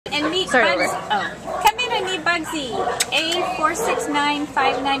Start over. Come in and meet Bugsy,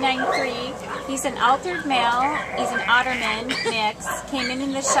 A4695993. He's an altered male. He's an Otterman mix. Came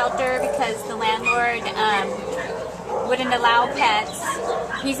in the shelter because the landlord wouldn't allow pets.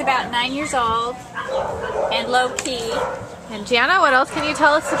 He's about 9 years old and low key. And Gianna, what else can you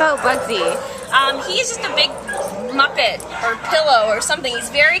tell us about Bugsy? He's just a big muppet or pillow or something. He's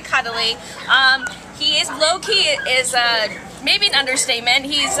very cuddly. He is low key is maybe an understatement.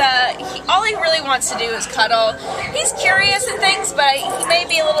 All he really wants to do is cuddle. He's curious and things, but he may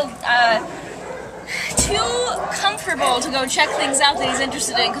be a little too comfortable to go check things out that he's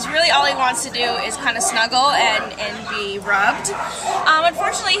interested in, because really all he wants to do is kind of snuggle and be rubbed.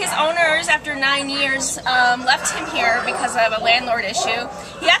 Unfortunately, his owners, after 9 years, left him here because of a landlord issue.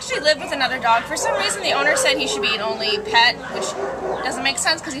 He actually lived with another dog. For some reason, the owner said he should be an only pet, which doesn't make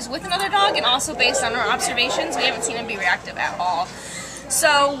sense because he's with another dog, and also based on our observations, we haven't seen him be reactive at all.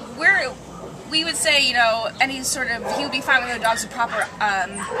 So we would say, you know, any sort of, he would be fine with the dogs with proper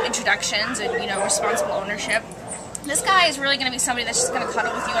introductions and, you know, responsible ownership. This guy is really going to be somebody that's just going to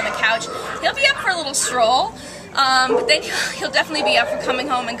cuddle with you on the couch. He'll be up for a little stroll, but then he'll definitely be up for coming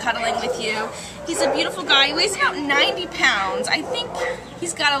home and cuddling with you. He's a beautiful guy. He weighs about 90 pounds. I think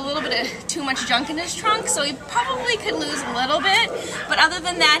he's got a little bit of too much junk in his trunk, so he probably could lose a little bit. But other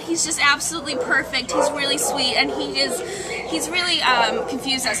than that, he's just absolutely perfect. He's really sweet, and he's really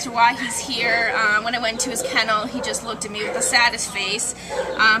confused as to why he's here. When I went to his kennel, he just looked at me with the saddest face.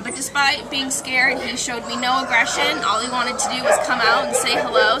 But despite being scared, he showed me no aggression. All he wanted to do was come out and say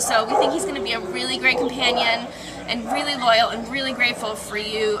hello. So we think he's going to be a really great companion and really loyal and really grateful for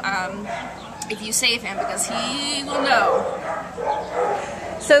you if you save him, because he will know.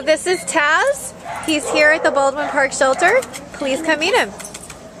 So this is Taz. He's here at the Baldwin Park Shelter. Please come meet him.